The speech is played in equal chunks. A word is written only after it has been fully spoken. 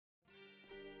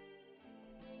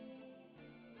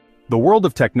The world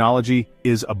of technology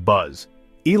is abuzz.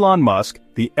 Elon Musk,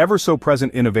 the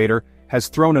ever-so-present innovator, has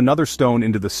thrown another stone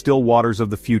into the still waters of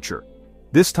the future.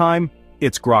 This time,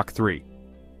 it's Grok 3.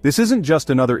 This isn't just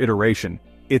another iteration,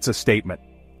 it's a statement.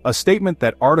 A statement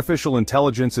that artificial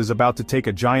intelligence is about to take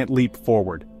a giant leap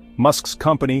forward. Musk's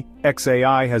company,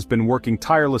 xAI, has been working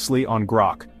tirelessly on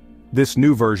Grok. This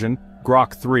new version,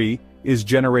 Grok 3, is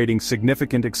generating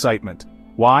significant excitement.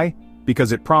 Why?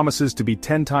 Because it promises to be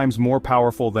 10 times more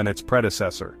powerful than its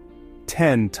predecessor.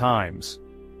 10 times.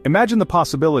 Imagine the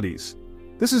possibilities.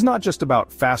 This is not just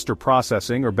about faster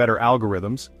processing or better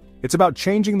algorithms. It's about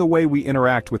changing the way we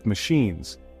interact with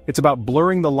machines. It's about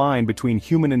blurring the line between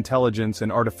human intelligence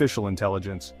and artificial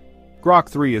intelligence. Grok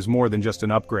 3 is more than just an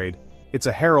upgrade. It's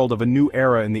a herald of a new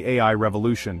era in the AI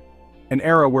revolution. An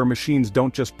era where machines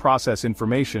don't just process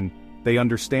information, they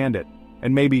understand it.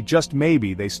 And maybe, just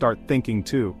maybe, they start thinking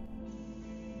too.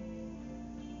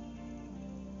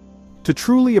 To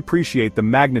truly appreciate the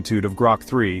magnitude of Grok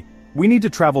 3, we need to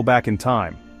travel back in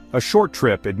time. A short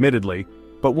trip, admittedly,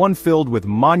 but one filled with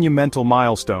monumental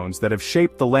milestones that have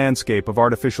shaped the landscape of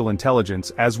artificial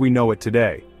intelligence as we know it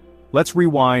today. Let's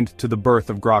rewind to the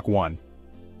birth of Grok 1.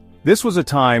 This was a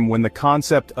time when the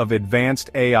concept of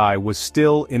advanced AI was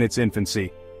still in its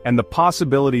infancy, and the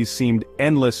possibilities seemed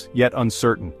endless yet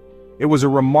uncertain. It was a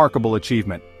remarkable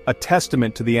achievement, a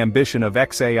testament to the ambition of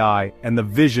xAI and the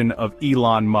vision of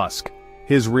Elon Musk.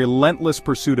 His relentless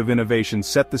pursuit of innovation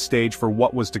set the stage for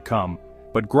what was to come,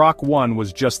 but Grok 1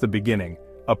 was just the beginning,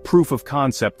 a proof of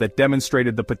concept that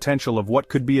demonstrated the potential of what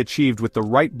could be achieved with the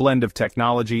right blend of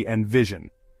technology and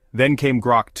vision. Then came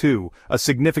Grok 2, a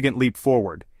significant leap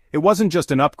forward. It wasn't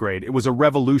just an upgrade, it was a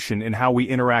revolution in how we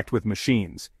interact with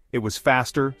machines. It was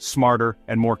faster, smarter,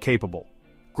 and more capable.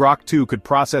 Grok 2 could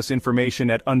process information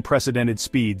at unprecedented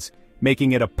speeds,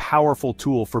 making it a powerful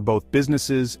tool for both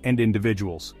businesses and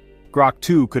individuals. Grok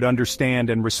 2 could understand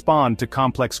and respond to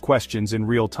complex questions in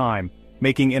real time,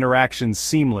 making interactions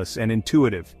seamless and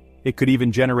intuitive. It could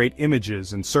even generate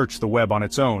images and search the web on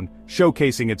its own,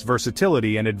 showcasing its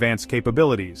versatility and advanced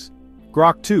capabilities.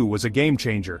 Grok 2 was a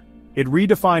game-changer. It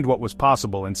redefined what was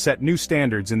possible and set new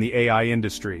standards in the AI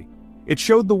industry. It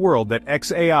showed the world that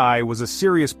xAI was a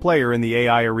serious player in the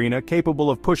AI arena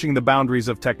capable of pushing the boundaries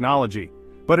of technology,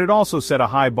 but it also set a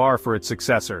high bar for its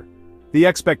successor. The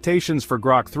expectations for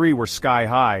Grok 3 were sky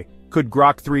high. Could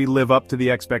Grok 3 live up to the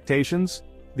expectations?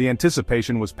 The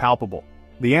anticipation was palpable.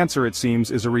 The answer, it seems,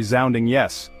 is a resounding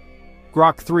yes.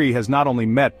 Grok 3 has not only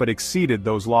met but exceeded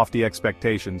those lofty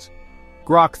expectations.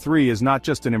 Grok 3 is not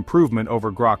just an improvement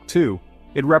over Grok 2,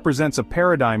 it represents a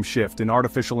paradigm shift in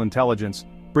artificial intelligence,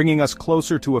 bringing us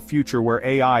closer to a future where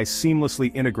AI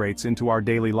seamlessly integrates into our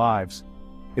daily lives.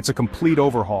 It's a complete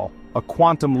overhaul, a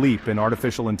quantum leap in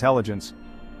artificial intelligence.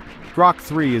 Grok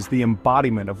 3 is the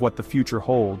embodiment of what the future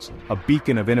holds, a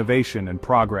beacon of innovation and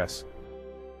progress.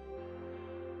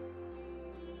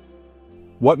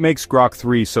 What makes Grok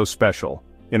 3 so special?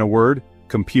 In a word,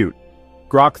 compute.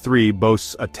 Grok 3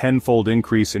 boasts a 10-fold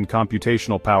increase in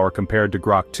computational power compared to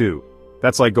Grok 2.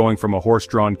 That's like going from a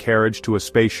horse-drawn carriage to a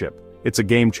spaceship. It's a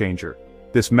game-changer.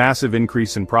 This massive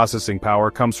increase in processing power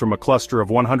comes from a cluster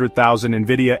of 100,000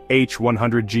 NVIDIA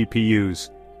H100 GPUs.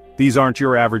 These aren't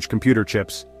your average computer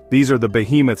chips. These are the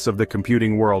behemoths of the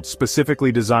computing world,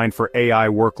 specifically designed for AI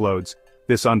workloads.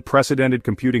 This unprecedented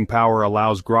computing power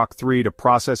allows Grok 3 to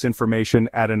process information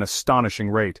at an astonishing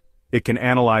rate. It can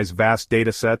analyze vast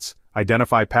datasets,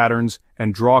 identify patterns,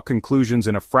 and draw conclusions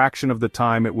in a fraction of the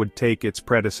time it would take its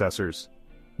predecessors.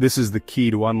 This is the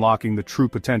key to unlocking the true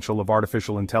potential of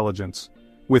artificial intelligence.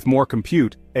 With more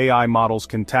compute, AI models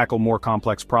can tackle more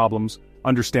complex problems,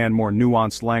 understand more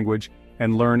nuanced language,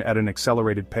 and learn at an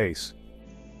accelerated pace.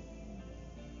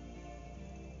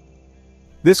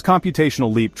 This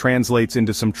computational leap translates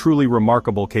into some truly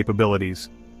remarkable capabilities.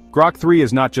 Grok 3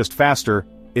 is not just faster,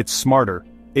 it's smarter.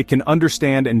 It can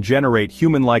understand and generate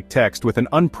human-like text with an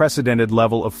unprecedented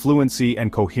level of fluency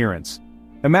and coherence.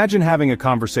 Imagine having a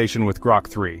conversation with Grok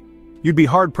 3. You'd be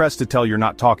hard-pressed to tell you're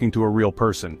not talking to a real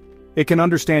person. It can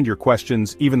understand your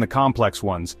questions, even the complex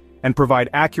ones, and provide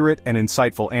accurate and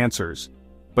insightful answers.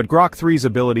 But Grok 3's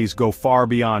abilities go far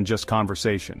beyond just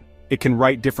conversation. It can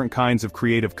write different kinds of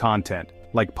creative content,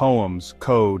 like poems,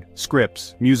 code,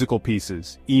 scripts, musical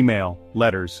pieces, email,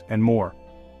 letters, and more.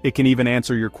 It can even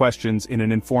answer your questions in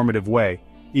an informative way,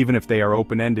 even if they are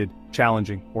open-ended,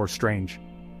 challenging, or strange.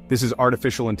 This is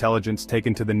artificial intelligence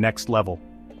taken to the next level.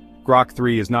 Grok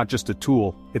 3 is not just a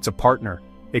tool, it's a partner.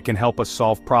 It can help us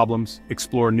solve problems,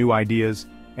 explore new ideas,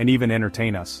 and even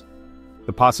entertain us.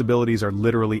 The possibilities are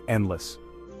literally endless.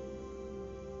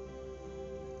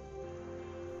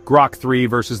 Grok 3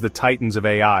 versus the titans of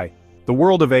AI. The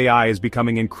world of AI is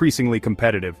becoming increasingly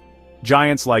competitive.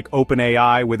 Giants like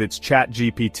OpenAI with its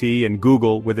ChatGPT and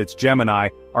Google with its Gemini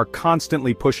are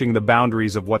constantly pushing the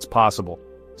boundaries of what's possible.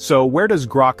 So where does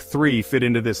Grok 3 fit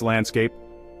into this landscape?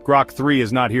 Grok 3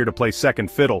 is not here to play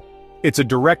second fiddle. It's a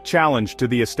direct challenge to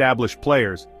the established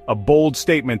players, a bold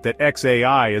statement that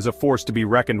XAI is a force to be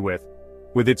reckoned with.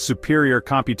 With its superior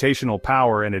computational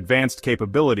power and advanced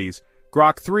capabilities,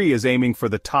 Grok 3 is aiming for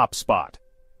the top spot.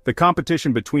 The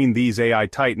competition between these AI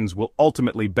titans will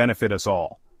ultimately benefit us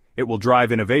all. It will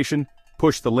drive innovation,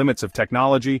 push the limits of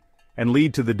technology, and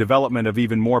lead to the development of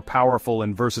even more powerful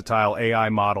and versatile AI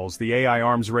models. The AI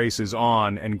arms race is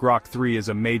on, and Grok 3 is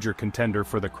a major contender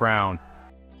for the crown.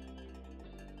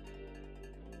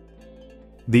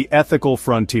 The ethical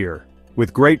frontier.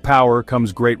 With great power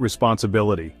comes great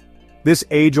responsibility. This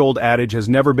age-old adage has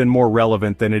never been more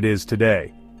relevant than it is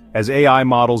today. As AI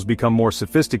models become more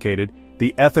sophisticated,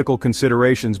 the ethical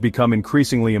considerations become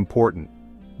increasingly important.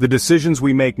 The decisions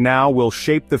we make now will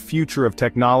shape the future of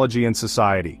technology and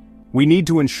society. We need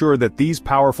to ensure that these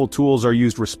powerful tools are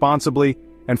used responsibly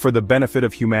and for the benefit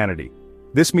of humanity.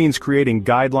 This means creating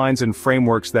guidelines and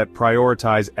frameworks that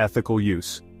prioritize ethical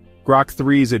use. Grok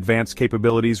 3's advanced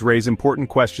capabilities raise important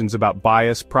questions about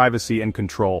bias, privacy, and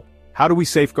control. How do we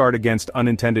safeguard against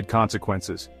unintended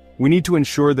consequences? We need to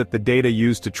ensure that the data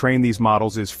used to train these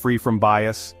models is free from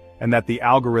bias, and that the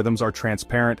algorithms are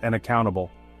transparent and accountable,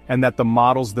 and that the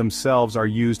models themselves are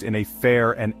used in a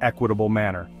fair and equitable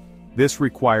manner. This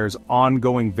requires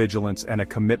ongoing vigilance and a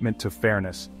commitment to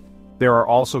fairness. There are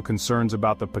also concerns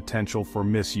about the potential for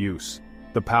misuse.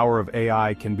 The power of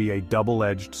AI can be a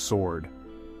double-edged sword.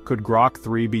 Could Grok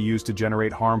 3 be used to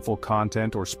generate harmful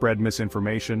content or spread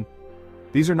misinformation?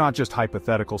 These are not just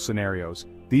hypothetical scenarios.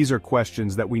 These are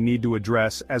questions that we need to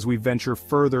address as we venture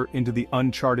further into the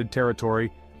uncharted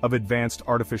territory of advanced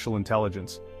artificial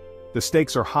intelligence. The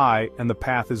stakes are high and the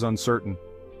path is uncertain.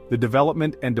 The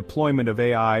development and deployment of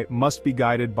AI must be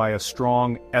guided by a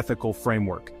strong ethical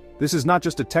framework. This is not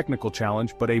just a technical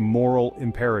challenge, but a moral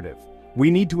imperative. We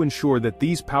need to ensure that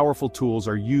these powerful tools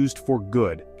are used for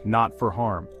good, not for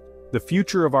harm. The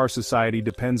future of our society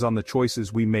depends on the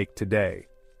choices we make today.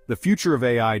 The future of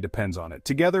AI depends on it.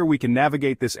 Together we can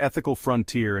navigate this ethical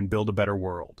frontier and build a better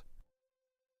world.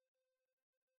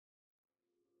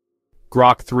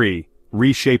 Grok 3,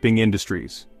 Reshaping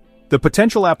Industries. The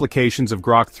potential applications of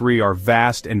Grok 3 are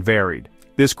vast and varied.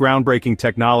 This groundbreaking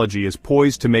technology is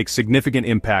poised to make significant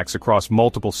impacts across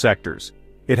multiple sectors.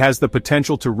 It has the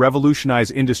potential to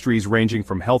revolutionize industries ranging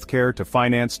from healthcare to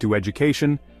finance to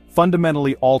education,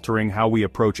 fundamentally altering how we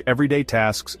approach everyday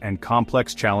tasks and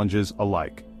complex challenges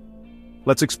alike.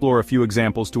 Let's explore a few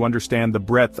examples to understand the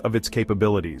breadth of its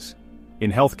capabilities.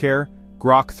 In healthcare,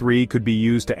 Grok 3 could be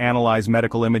used to analyze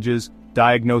medical images,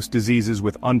 diagnose diseases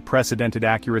with unprecedented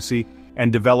accuracy,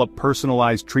 and develop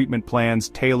personalized treatment plans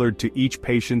tailored to each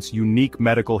patient's unique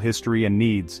medical history and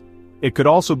needs. It could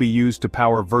also be used to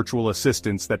power virtual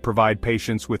assistants that provide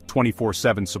patients with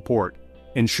 24/7 support,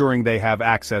 ensuring they have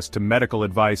access to medical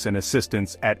advice and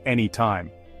assistance at any time.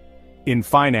 In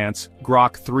finance,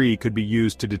 Grok 3 could be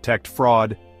used to detect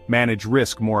fraud, manage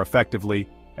risk more effectively,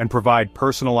 and provide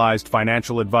personalized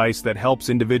financial advice that helps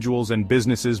individuals and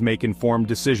businesses make informed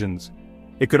decisions.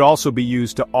 It could also be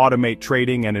used to automate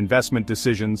trading and investment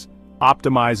decisions,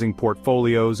 optimizing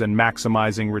portfolios and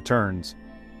maximizing returns.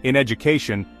 In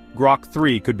education, Grok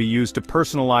 3 could be used to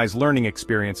personalize learning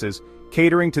experiences,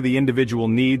 catering to the individual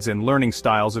needs and learning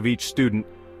styles of each student,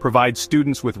 provide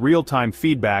students with real-time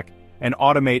feedback, and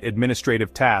automate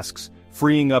administrative tasks,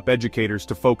 freeing up educators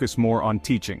to focus more on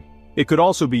teaching. It could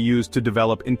also be used to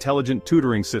develop intelligent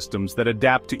tutoring systems that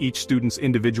adapt to each student's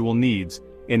individual needs,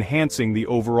 enhancing the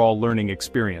overall learning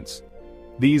experience.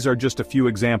 These are just a few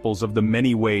examples of the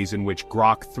many ways in which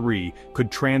Grok 3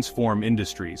 could transform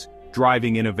industries,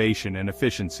 driving innovation and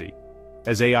efficiency.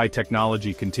 As AI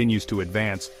technology continues to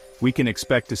advance, we can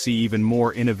expect to see even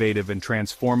more innovative and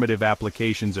transformative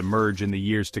applications emerge in the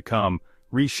years to come,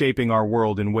 reshaping our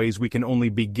world in ways we can only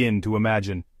begin to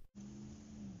imagine.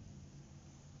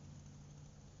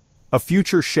 A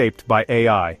future shaped by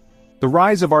AI. The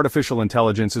rise of artificial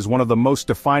intelligence is one of the most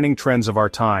defining trends of our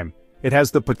time. It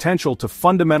has the potential to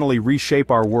fundamentally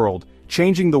reshape our world,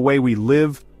 changing the way we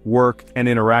live, work, and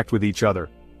interact with each other.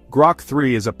 Grok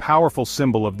 3 is a powerful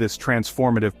symbol of this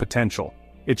transformative potential.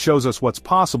 It shows us what's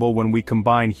possible when we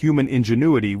combine human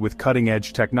ingenuity with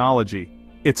cutting-edge technology.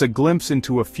 It's a glimpse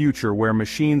into a future where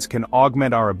machines can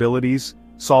augment our abilities,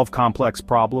 solve complex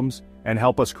problems, and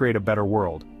help us create a better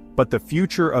world. But the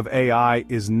future of AI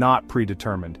is not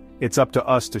predetermined. It's up to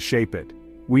us to shape it.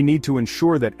 We need to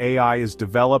ensure that AI is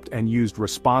developed and used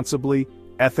responsibly,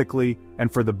 ethically,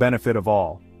 and for the benefit of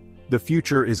all. The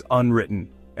future is unwritten,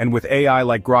 and with AI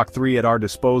like Grok 3 at our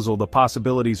disposal, the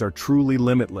possibilities are truly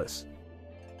limitless.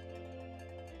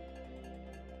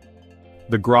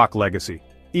 The Grok Legacy.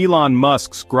 Elon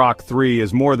Musk's Grok 3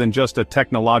 is more than just a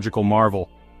technological marvel.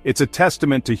 It's a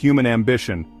testament to human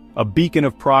ambition, a beacon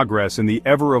of progress in the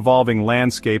ever-evolving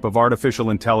landscape of artificial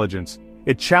intelligence.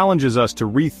 It challenges us to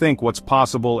rethink what's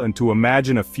possible and to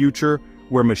imagine a future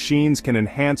where machines can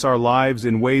enhance our lives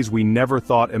in ways we never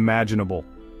thought imaginable.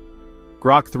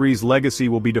 Grok 3's legacy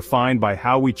will be defined by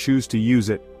how we choose to use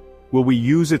it. Will we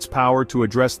use its power to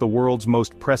address the world's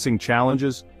most pressing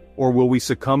challenges, or will we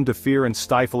succumb to fear and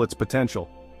stifle its potential?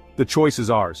 The choice is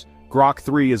ours. Grok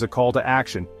 3 is a call to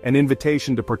action, an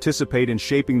invitation to participate in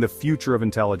shaping the future of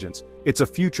intelligence. It's a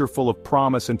future full of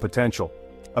promise and potential.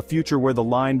 A future where the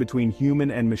line between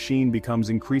human and machine becomes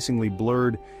increasingly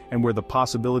blurred, and where the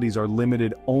possibilities are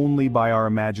limited only by our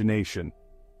imagination.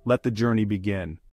 Let the journey begin.